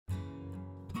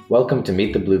Welcome to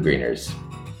Meet the Blue Greeners.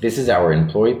 This is our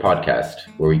employee podcast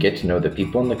where we get to know the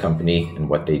people in the company and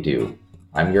what they do.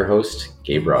 I'm your host,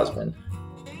 Gabe Rosman.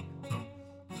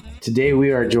 Today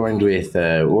we are joined with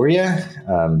Uria,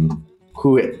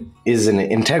 who is an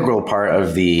integral part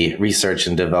of the research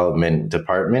and development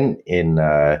department in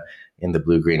the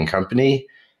Blue Green Company.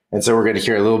 And so we're going to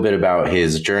hear a little bit about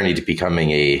his journey to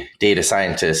becoming a data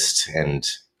scientist and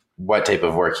what type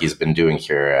of work he's been doing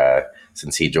here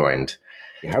since he joined.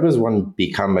 How does one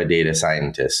become a data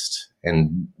scientist?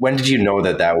 And when did you know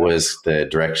that was the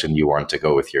direction you want to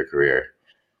go with your career?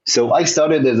 So I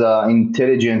started as an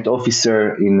intelligent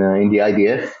officer in the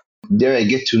IDF. There I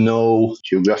get to know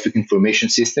geographic information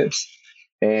systems.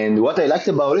 And what I liked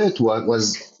about it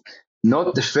was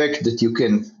not the fact that you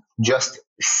can just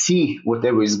see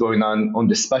whatever is going on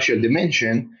the spatial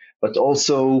dimension, but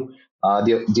also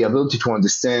the ability to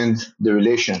understand the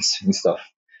relations and stuff.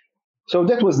 So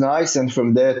that was nice, and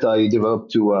from that I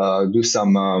developed to do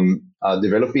some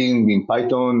developing in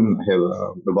Python. I have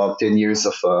about 10 years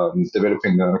of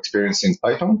developing experience in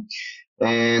Python,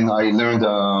 and I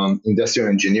learned industrial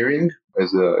engineering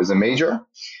as a major.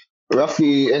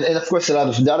 Roughly, and of course a lot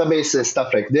of databases,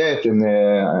 stuff like that, and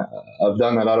I've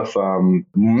done a lot of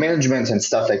management and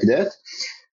stuff like that.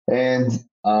 And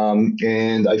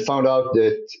I found out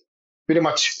that pretty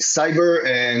much cyber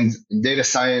and data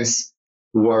science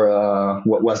were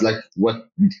what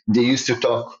they used to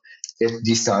talk at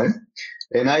this time,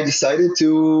 and I decided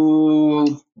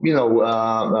to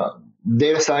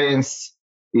data science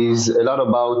is a lot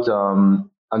about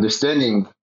understanding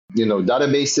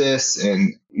databases,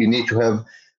 and you need to have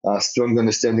a strong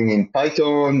understanding in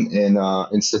Python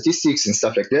and statistics and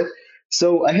stuff like that.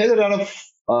 So I had a lot of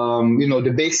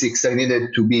the basics I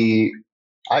needed to be,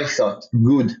 I thought,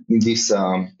 good in this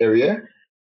area.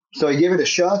 So I gave it a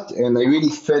shot, and I really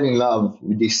fell in love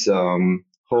with this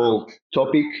whole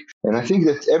topic. And I think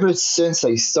that ever since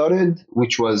I started,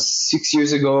 which was 6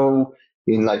 years ago,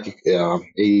 in like a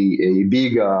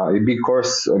big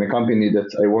course on a company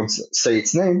that I won't say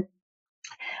its name,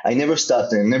 I never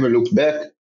stopped and never looked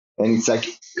back. And it's like,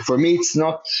 for me, it's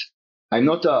not. I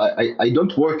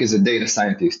don't work as a data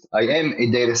scientist. I am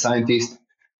a data scientist.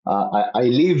 I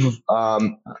live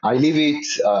it.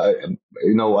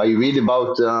 I read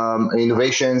about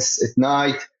innovations at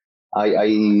night.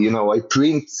 I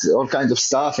print all kinds of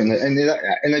stuff, and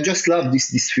I just love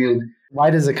this field.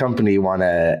 Why does a company want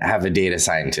to have a data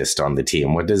scientist on the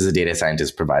team? What does a data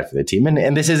scientist provide for the team?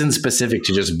 And this isn't specific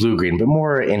to just Blue Green, but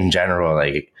more in general,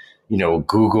 like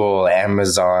Google,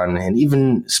 Amazon, and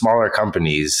even smaller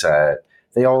companies.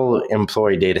 They all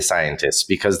employ data scientists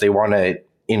because they want to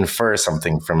infer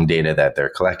something from data that they're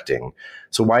collecting.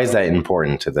 So why is that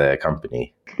important to the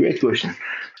company? Great question.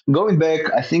 Going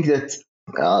back, I think that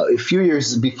a few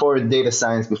years before data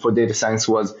science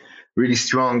was really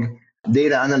strong,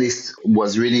 data analyst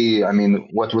was really,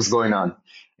 what was going on.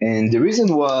 And the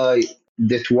reason why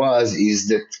that is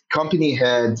that company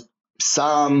had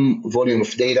some volume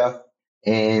of data,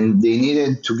 and they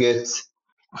needed to get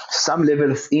some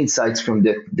level of insights from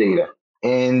that data.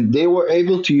 And they were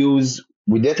able to use,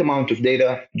 with that amount of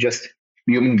data, just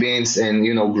human beings and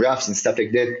graphs and stuff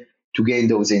like that to gain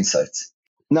those insights.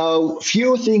 Now,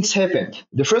 few things happened.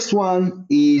 The first one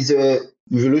is a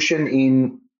revolution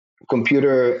in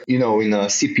computer, in a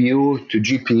CPU to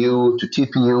GPU to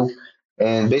TPU,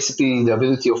 and basically the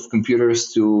ability of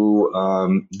computers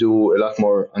to do a lot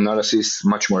more analysis,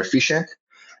 much more efficient.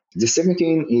 The second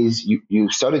thing is you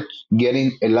started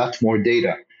getting a lot more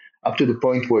data, up to the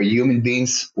point where human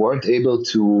beings weren't able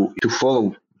to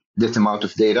follow that amount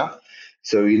of data.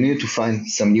 So you need to find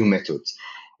some new methods.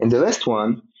 And the last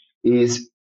one is,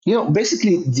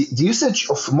 basically the usage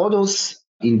of models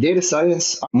in data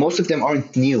science, most of them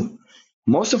aren't new.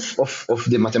 Most of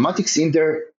the mathematics in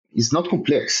there is not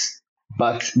complex,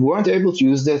 but we weren't able to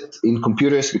use that in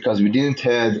computers because we didn't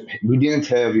have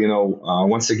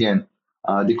once again,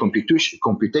 the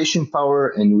computation power,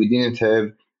 and we didn't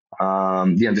have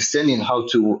the understanding how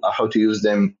to use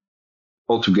them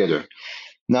all together.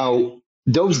 Now,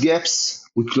 those gaps,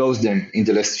 we closed them in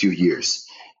the last few years.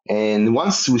 And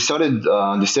once we started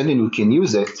understanding we can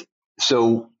use it,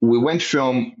 so we went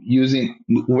more from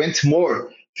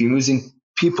using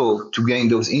people to gain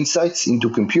those insights into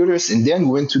computers, and then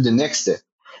we went to the next step.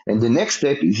 And the next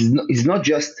step is not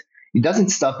just, it doesn't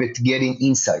stop at getting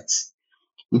insights.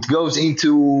 It goes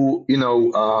into,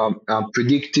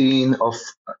 predicting of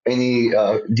any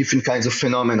different kinds of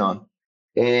phenomenon.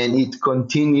 And it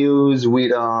continues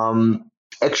with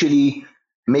actually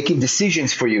making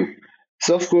decisions for you.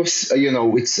 So, of course,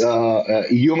 it's a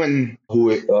human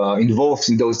who involves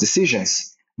in those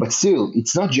decisions. But still,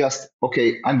 it's not just,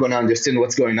 okay, I'm going to understand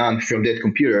what's going on from that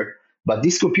computer, but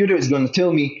this computer is going to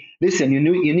tell me, listen, you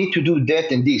need to do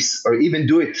that and this, or even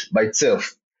do it by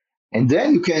itself. And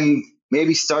then you can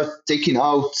maybe start taking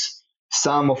out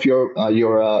some of your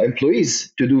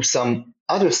employees to do some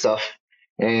other stuff,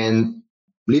 and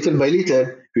little by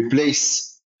little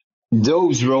replace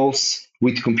those roles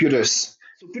with computers.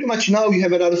 So pretty much now you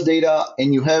have a lot of data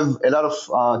and you have a lot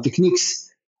of techniques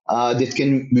that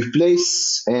can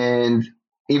replace and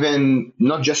even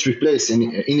not just replace and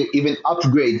even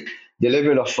upgrade the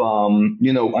level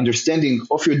of understanding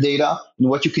of your data and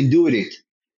what you can do with it.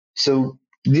 So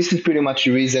this is pretty much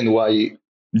the reason why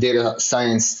data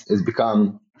science has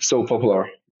become so popular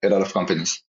at a lot of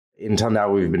companies. Until now,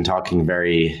 we've been talking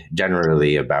very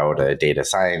generally about data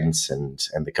science and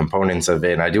the components of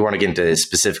it. And I do want to get into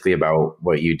specifically about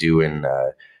what you do in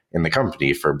the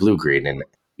company for Blue Green, and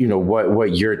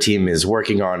what your team is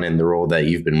working on and the role that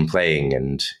you've been playing,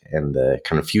 and the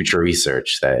kind of future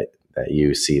research that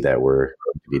you see that we're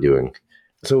going to be doing.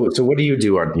 So what do you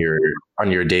do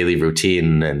on your daily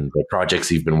routine and the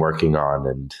projects you've been working on?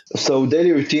 And so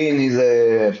daily routine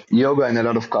is yoga and a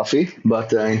lot of coffee.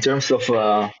 But in terms of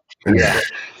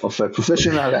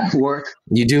professional work,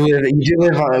 you do live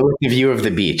with the view of the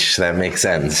beach. That makes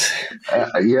sense.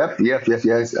 Yep,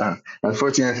 yes.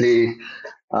 Unfortunately,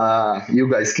 you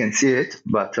guys can see it.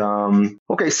 But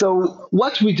okay, so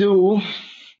what we do,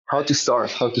 how to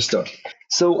start.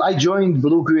 So I joined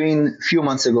Blue Green a few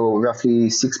months ago, roughly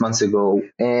 6 months ago,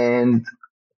 and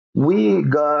we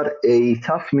got a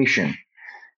tough mission.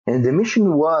 And the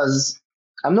mission was,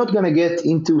 I'm not going to get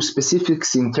into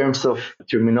specifics in terms of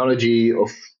terminology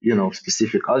of,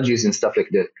 specific algae and stuff like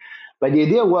that. But the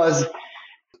idea was,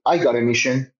 I got a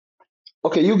mission.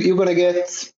 Okay, you're going to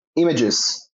get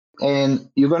images and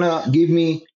you're going to give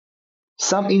me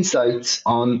some insights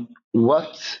on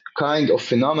what kind of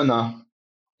phenomena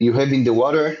you have in the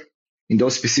water, in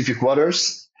those specific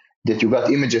waters that you got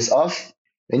images of,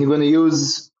 and you're going to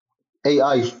use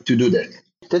AI to do that.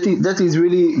 That is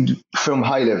really from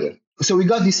high level. So we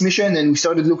got this mission and we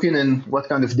started looking at what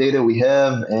kind of data we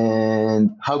have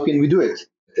and how can we do it.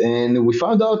 And we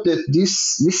found out that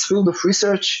this field of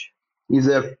research is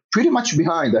pretty much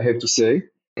behind, I have to say,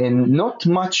 and not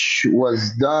much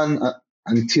was done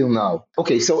until now.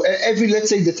 Okay, so let's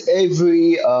say that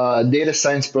every data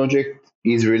science project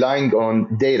is relying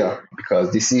on data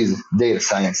because this is data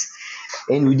science,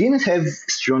 and we didn't have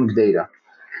strong data.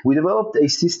 We developed a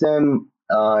system,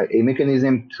 a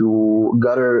mechanism to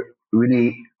gather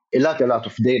really a lot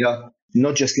of data,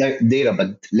 not just like data,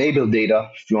 but label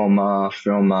data from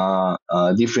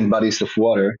different bodies of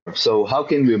water. So how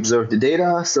can we observe the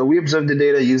data? So we observe the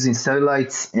data using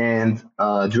satellites and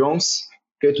drones,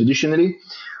 okay, traditionally.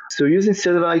 So using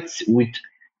satellites with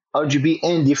RGB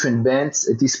and different bands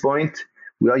at this point,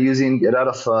 we are using a lot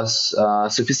of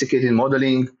sophisticated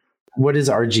modeling. What is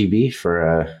RGB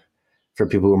for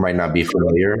people who might not be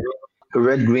familiar?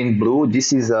 Red, green, blue.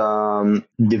 This is the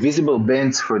visible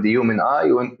bands for the human eye.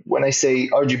 When I say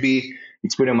RGB,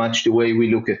 it's pretty much the way we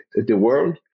look at the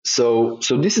world. So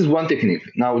this is one technique.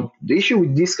 Now, the issue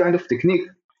with this kind of technique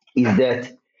is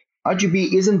that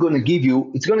RGB isn't going to give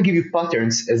you, it's going to give you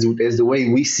patterns as the way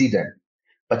we see them,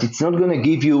 but it's not going to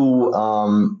give you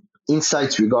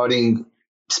insights regarding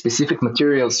specific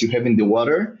materials you have in the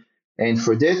water. And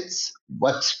for that,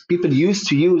 what people used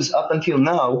to use up until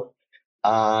now,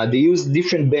 they use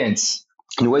different bands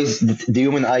in ways that the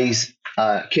human eyes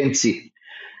can't see.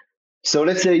 So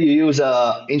let's say you use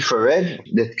infrared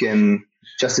that can,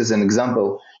 just as an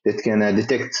example, that can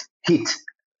detect heat.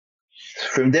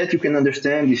 From that, you can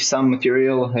understand if some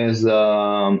material has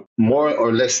more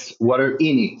or less water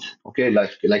in it, okay,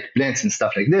 like plants and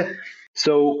stuff like that.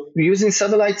 So using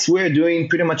satellites, we're doing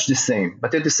pretty much the same,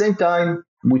 but at the same time,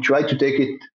 we try to take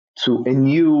it to a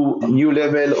new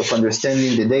level of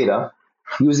understanding the data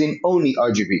using only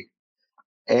RGB.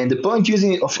 And the point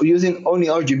of using only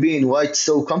RGB and why it's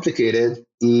so complicated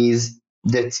is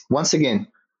that, once again,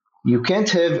 you can't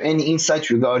have any insight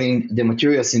regarding the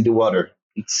materials in the water.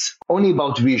 It's only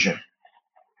about vision.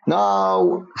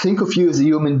 Now, think of you as a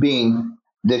human being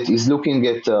that is looking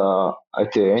at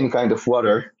any kind of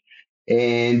water,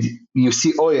 and you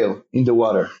see oil in the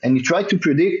water, and you try to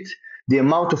predict the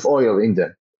amount of oil in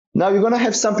there. Now, you're going to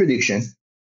have some prediction,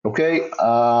 okay,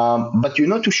 but you're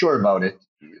not too sure about it.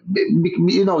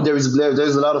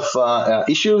 There's a lot of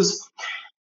issues.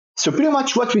 So pretty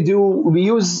much what we do, we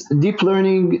use deep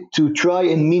learning to try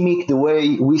and mimic the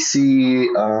way we see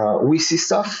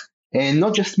stuff, and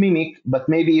not just mimic, but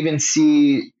maybe even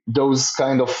see those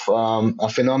kind of a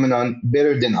phenomenon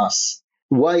better than us.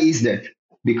 Why is that?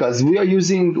 because we are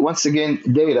using, once again,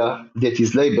 data that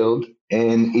is labeled,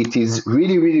 and it is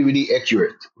really, really, really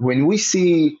accurate. When we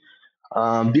see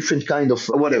different kind of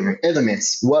whatever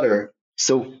elements, water.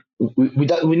 So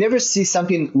we never see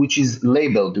something which is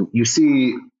labeled. You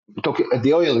see, talk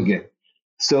the oil again.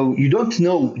 So you don't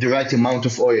know the right amount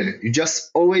of oil. You just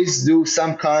always do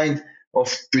some kind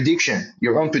of prediction,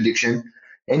 your own prediction,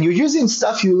 and you're using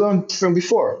stuff you learned from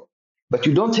before, but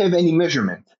you don't have any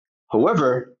measurement.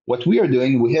 However, what we are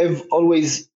doing, we have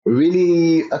always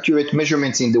really accurate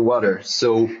measurements in the water.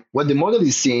 So what the model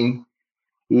is seeing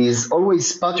is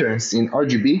always patterns in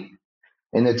RGB.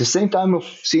 And at the same time of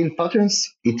seeing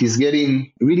patterns, it is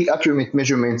getting really accurate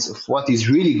measurements of what is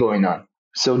really going on.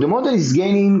 So the model is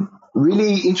gaining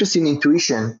really interesting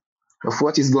intuition of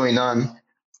what is going on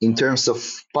in terms of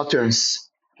patterns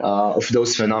of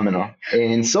those phenomena.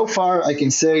 And so far, I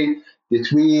can say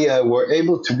that we were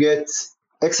able to get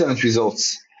excellent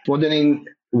results, modeling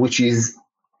which is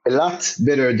a lot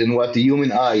better than what the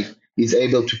human eye is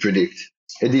able to predict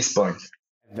at this point.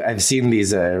 I've seen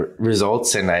these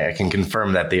results, and I can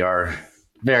confirm that they are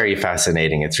very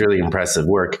fascinating. It's really impressive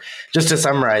work. Just to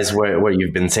summarize what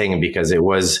you've been saying, because it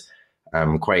was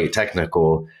quite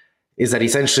technical, is that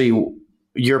essentially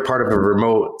you're part of a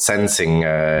remote sensing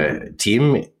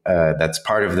team that's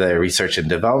part of the research and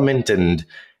development, and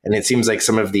it seems like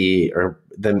some of the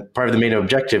part of the main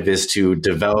objective is to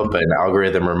develop an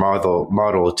algorithm or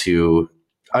model to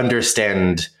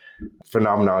understand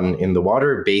phenomenon in the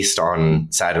water based on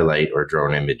satellite or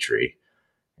drone imagery.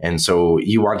 And so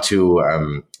you want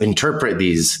to interpret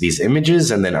these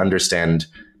images and then understand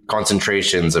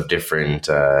concentrations of different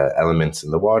elements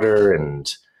in the water,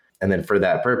 and then for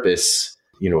that purpose,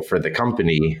 for the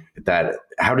company, that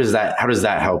how does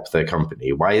that help the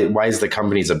company? Why is the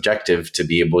company's objective to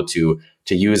be able to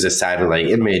use a satellite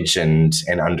image and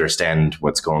understand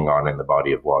what's going on in the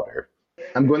body of water?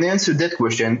 I'm going to answer that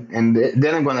question, and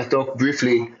then I'm going to talk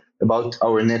briefly about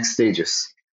our next stages,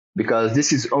 because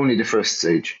this is only the first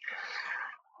stage.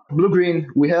 Blue Green,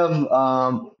 we have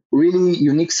really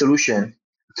unique solution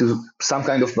to some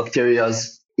kind of bacteria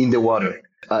in the water.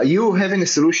 You having a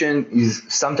solution is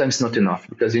sometimes not enough,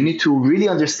 because you need to really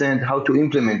understand how to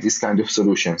implement these kind of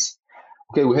solutions.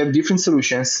 Okay, we have different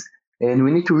solutions, and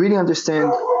we need to really understand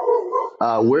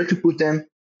where to put them,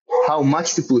 how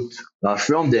much to put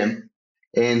from them,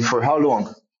 and for how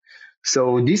long.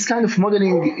 So this kind of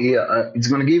modeling is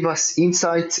going to give us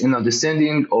insights and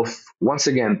understanding of, once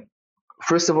again,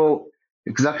 first of all,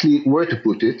 exactly where to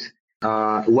put it,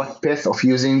 what path of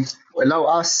using, allow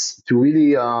us to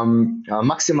really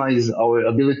maximize our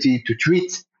ability to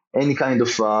treat any kind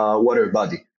of water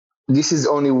body. This is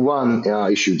only one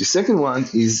issue. The second one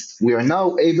is we are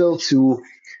now able to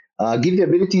give the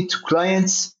ability to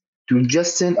clients to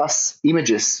just send us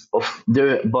images of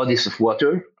their bodies of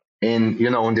water, and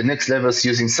on the next levels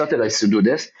using satellites to do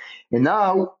this. And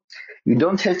now you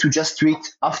don't have to just treat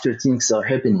after things are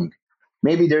happening.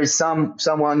 Maybe there is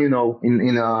someone in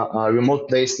a remote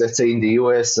place, let's say in the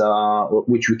US,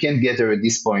 which we can't get there at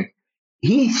this point.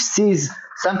 He sees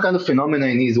some kind of phenomena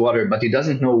in his water, but he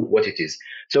doesn't know what it is.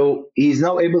 So he is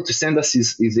now able to send us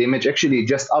his image, actually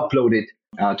just upload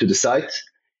it to the site,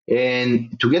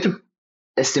 and to get an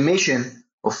estimation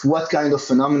of what kind of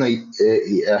phenomena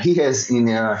he has in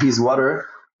his water.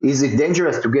 Is it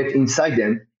dangerous to get inside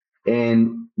them,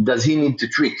 and does he need to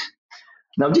treat?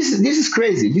 Now this is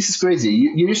crazy. This is crazy.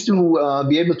 You used to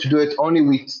be able to do it only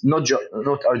with not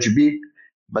RGB,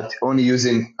 but only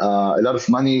using a lot of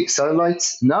money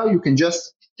satellites. Now you can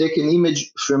just take an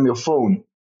image from your phone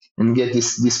and get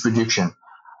this prediction.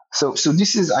 So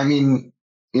this is,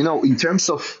 in terms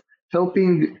of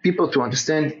helping people to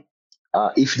understand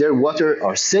if their water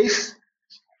are safe,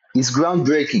 is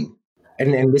groundbreaking.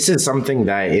 And this is something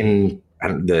that in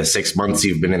the 6 months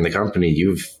you've been in the company,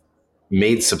 you've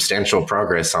made substantial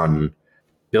progress on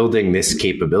building this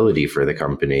capability for the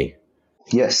company.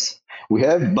 Yes, we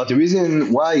have. But the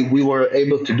reason why we were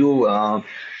able to do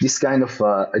this kind of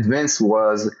advance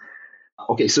was,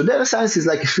 okay, so data science is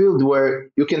like a field where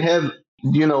you can have,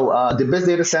 the best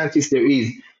data scientist there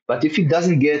is, but if it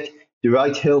doesn't get the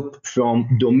right help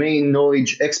from domain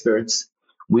knowledge experts,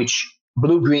 which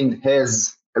Blue Green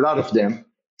has a lot of them,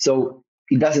 so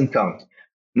it doesn't count.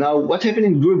 Now, what happened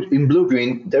in Blue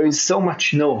Green? There is so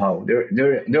much know-how.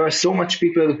 There are so much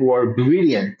people who are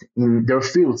brilliant in their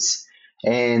fields,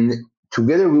 and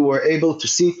together we were able to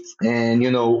sit and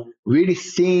really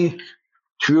think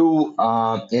through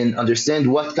and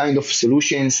understand what kind of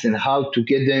solutions and how to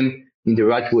get them in the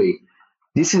right way.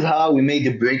 This is how we made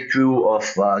the breakthrough of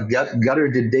gather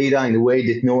the data in a way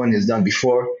that no one has done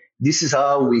before, this is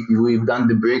how we've done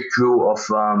the breakthrough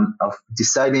of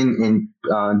deciding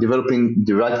and developing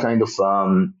the right kind of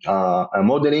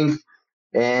modeling.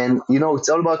 And it's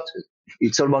all about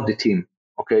the team.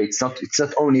 Okay, it's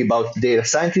not only about data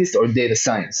scientists or data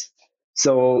science.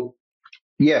 So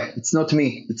yeah, it's not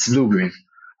me, it's Blue Green,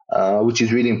 which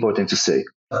is really important to say.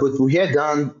 But we have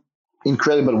done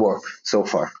incredible work so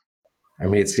far. I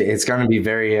mean, it's going to be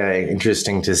very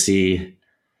interesting to see,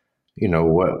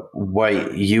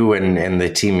 what you and the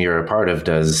team you're a part of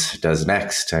does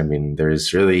next. I mean,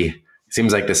 there's really, it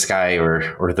seems like the sky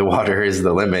or the water is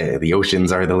the limit. The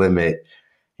oceans are the limit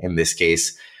in this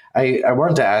case. I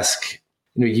wanted to ask,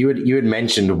 you had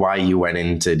mentioned why you went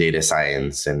into data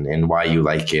science and why you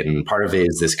like it, and part of it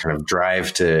is this kind of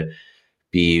drive to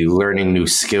be learning new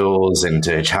skills and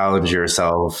to challenge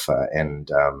yourself, and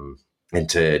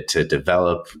to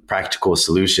develop practical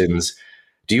solutions.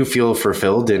 Do you feel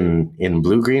fulfilled in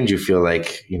Blue Green? Do you feel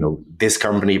like this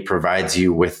company provides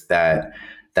you with that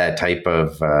type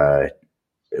of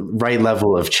right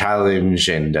level of challenge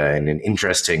and an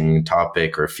interesting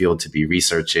topic or field to be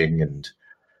researching? And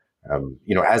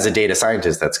as a data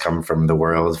scientist that's come from the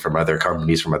world, from other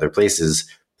companies, from other places,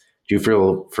 do you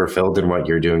feel fulfilled in what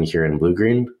you're doing here in Blue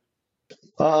Green?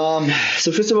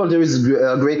 So first of all, there is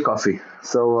great coffee.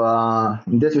 So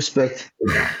in that respect,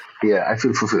 yeah, I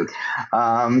feel fulfilled.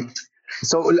 Um,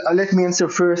 so let me answer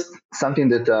first something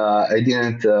that I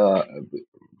didn't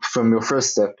from your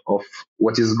first step of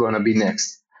what is going to be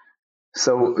next.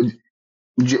 So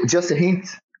just a hint.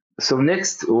 So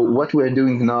next, what we're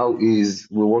doing now is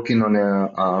we're working on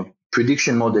a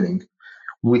prediction modeling,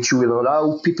 which will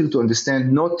allow people to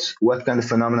understand not what kind of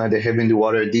phenomena they have in the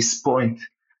water at this point,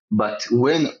 but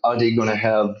when are they going to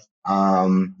have,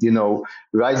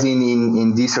 rising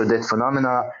in this or that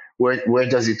phenomena? Where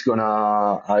does it going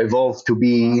to evolve to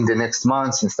be in the next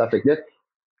months and stuff like that?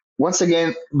 Once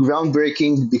again,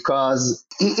 groundbreaking, because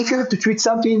if you have to treat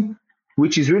something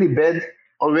which is really bad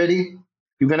already,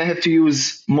 you're going to have to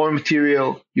use more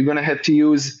material. You're going to have to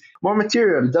use more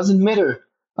material. It doesn't matter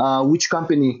which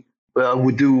company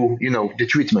would do, the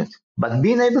treatment. But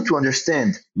being able to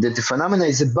understand that the phenomena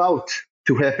is about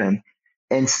to happen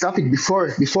and stop it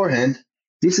beforehand,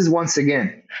 this is once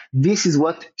again, this is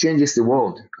what changes the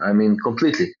world. I mean,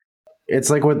 completely. It's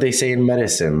like what they say in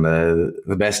medicine.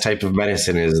 The best type of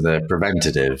medicine is the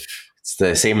preventative. It's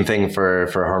the same thing for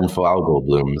harmful algal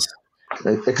blooms.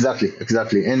 Exactly.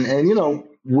 And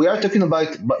we are talking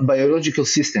about biological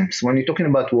systems. When you're talking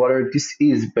about water, this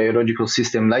is biological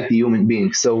system like the human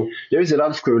being. So there is a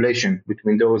lot of correlation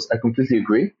between those. I completely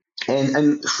agree.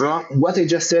 And from what I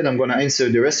just said, I'm going to answer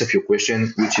the rest of your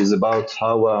question, which is about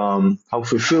how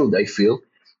fulfilled I feel.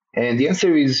 And the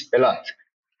answer is a lot.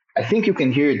 I think you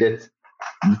can hear that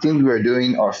the things we are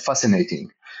doing are fascinating.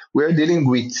 We are dealing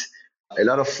with a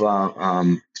lot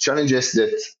of challenges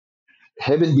that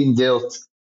haven't been dealt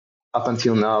up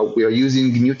until now. We are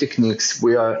using new techniques.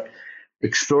 We are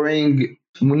exploring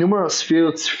numerous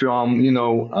fields from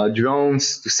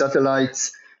drones to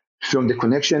satellites, from the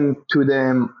connection to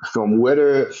them, from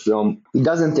weather, from it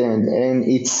doesn't end. And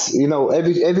it's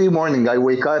every morning I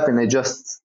wake up and I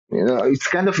just it's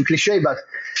kind of a cliche, but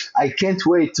I can't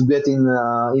wait to get in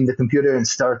the computer and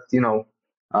start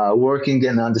working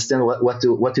and understand what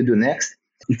to do next.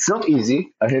 It's not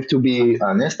easy. I have to be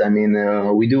honest. I mean,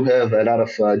 we do have a lot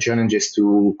of challenges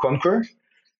to conquer.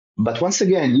 But once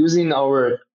again, using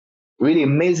our really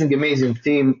amazing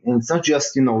team, and it's not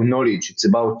just knowledge. It's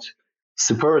about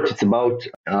support. It's about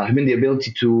having the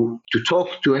ability to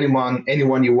talk to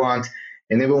anyone you want,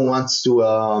 and everyone wants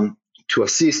to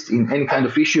assist in any kind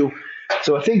of issue.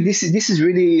 So I think this is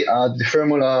really the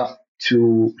formula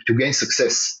to gain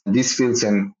success in these fields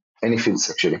and any fields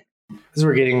actually. As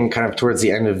we're getting kind of towards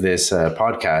the end of this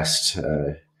podcast,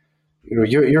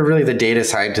 you're really the data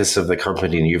scientist of the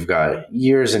company, and you've got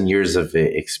years and years of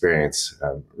experience.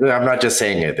 Really, I'm not just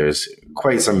saying it. There's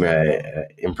quite some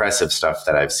impressive stuff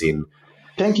that I've seen.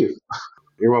 Thank you.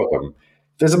 You're welcome.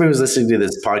 If there's somebody who's listening to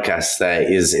this podcast that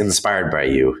is inspired by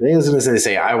you, they listen to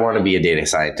say, I want to be a data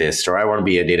scientist, or I want to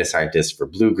be a data scientist for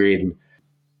Blue Green.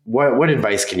 What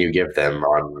advice can you give them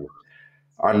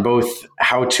on both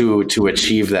how to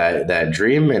achieve that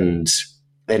dream and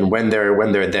when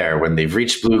they're there, when they've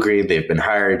reached Blue Green, they've been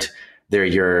hired, they're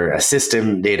your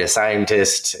assistant data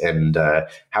scientist, and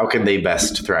how can they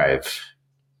best thrive?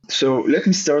 So let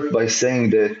me start by saying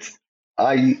that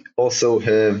I also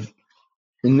have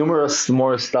numerous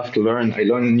more stuff to learn. I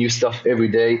learn new stuff every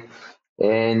day,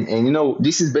 and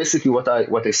this is basically what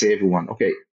I say everyone.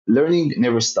 Okay, learning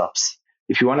never stops.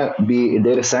 If you want to be a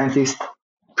data scientist,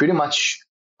 pretty much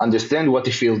understand what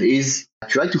the field is,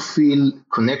 try to feel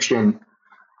connection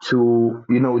to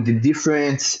the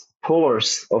different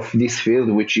pillars of this field,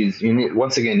 which is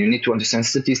once again you need to understand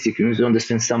statistics, you need to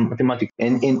understand some mathematics,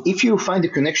 and if you find the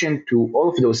connection to all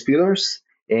of those pillars,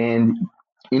 and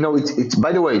it's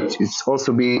by the way it's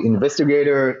also be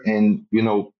investigator and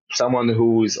someone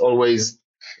who is always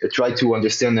try to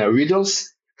understand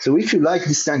riddles. So if you like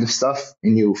this kind of stuff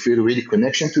and you feel really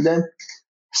connection to them,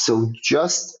 so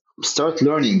just start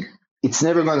learning. It's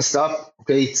never gonna stop.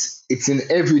 Okay, it's an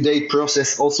everyday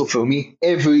process. Also for me,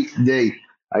 every day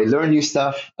I learn new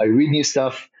stuff. I read new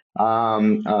stuff.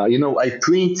 I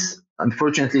print,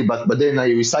 unfortunately, but then I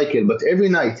recycle. But every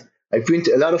night I print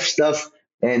a lot of stuff,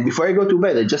 and before I go to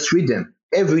bed, I just read them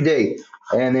every day.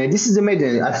 And this is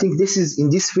amazing. I think this is in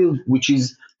this field, which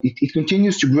is it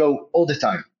continues to grow all the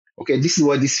time. Okay, this is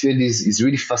why this field is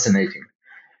really fascinating,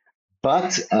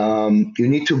 but you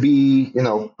need to be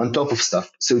on top of stuff.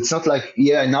 So it's not like,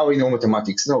 yeah, now I know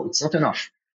mathematics. No, it's not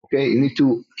enough. Okay, you need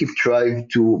to keep trying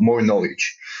to more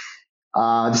knowledge.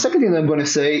 The second thing I'm going to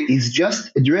say is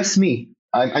just address me.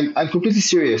 I'm completely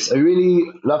serious. I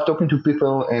really love talking to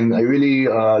people, and I really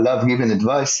love giving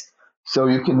advice. So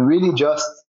you can really just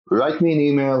write me an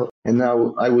email, and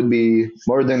now I would be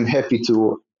more than happy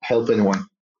to help anyone.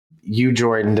 You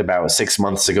joined about 6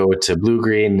 months ago to Blue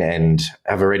Green and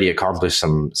have already accomplished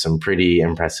some pretty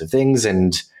impressive things.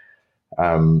 And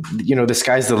the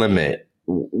sky's the limit.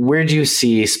 Where do you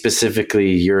see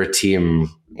specifically your team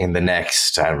in the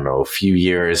next, I don't know, few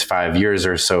years, 5 years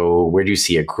or so? Where do you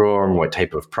see it growing? What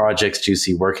type of projects do you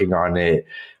see working on it?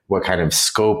 What kind of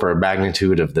scope or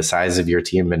magnitude of the size of your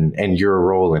team and your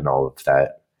role in all of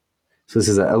that? So this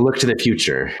is a look to the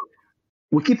future.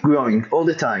 We keep growing all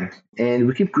the time, and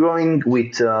we keep growing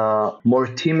with more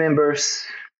team members,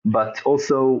 but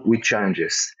also with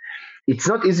challenges. It's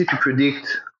not easy to predict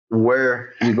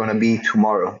where we're going to be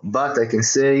tomorrow, but I can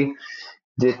say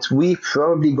that we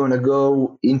probably going to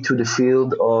go into the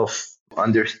field of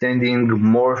understanding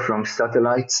more from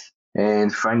satellites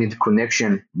and finding the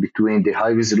connection between the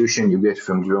high resolution you get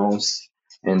from drones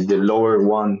and the lower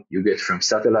one you get from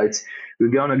satellites. We're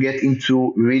going to get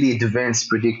into really advanced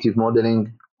predictive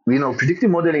modeling. Predictive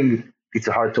modeling, it's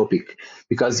a hard topic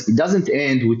because it doesn't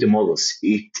end with the models.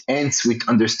 It ends with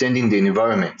understanding the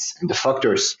environments and the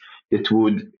factors that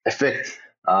would affect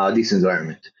this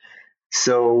environment.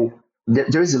 So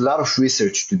there's a lot of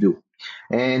research to do.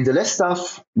 And the last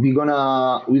stuff, we're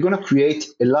gonna create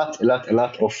a lot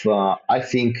of I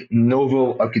think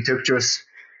novel architectures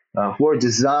who are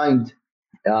designed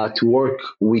to work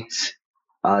with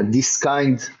this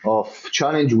kind of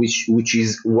challenge, which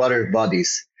is water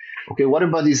bodies. Okay, water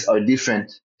bodies are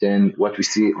different than what we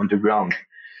see on the ground.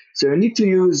 So you need to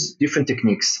use different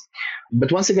techniques.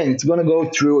 But once again, it's going to go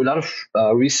through a lot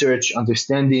of research,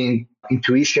 understanding,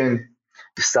 intuition,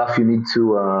 the stuff you need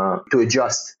to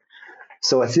adjust.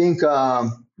 So I think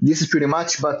this is pretty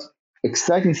much, but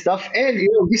exciting stuff. And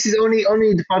this is only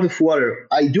the part of water.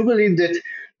 I do believe that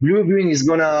Blue Green is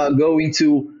gonna go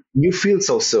into new fields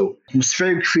also,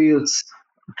 atmospheric fields,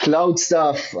 cloud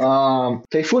stuff,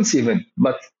 typhoons even.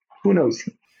 But who knows?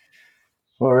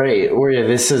 All right, Uria,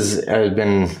 this has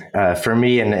been for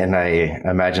me, and I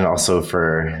imagine also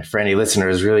for any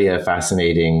listeners, really a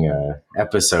fascinating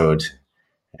episode.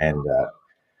 And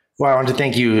well, I want to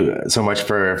thank you so much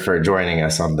for joining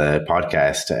us on the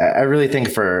podcast. I really think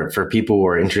for people who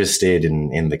are interested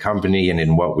in the company and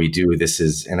in what we do, this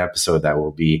is an episode that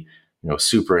will be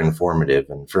super informative.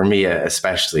 And for me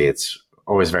especially, it's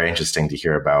always very interesting to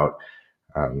hear about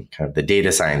kind of the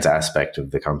data science aspect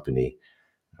of the company.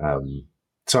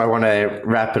 So I want to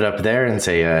wrap it up there and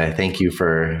say thank you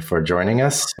for joining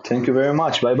us. Thank you very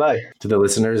much. Bye-bye. To the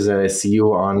listeners, see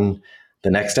you on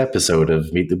the next episode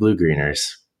of Meet the Blue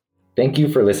Greeners. Thank you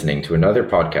for listening to another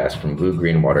podcast from Blue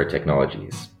Green Water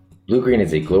Technologies. Blue Green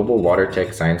is a global water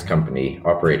tech science company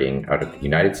operating out of the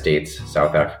United States,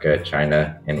 South Africa,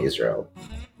 China, and Israel.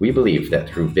 We believe that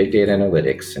through big data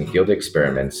analytics and field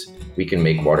experiments, we can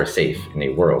make water safe in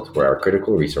a world where our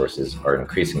critical resources are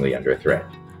increasingly under threat.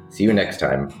 See you next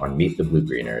time on Meet the Blue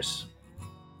Greeners.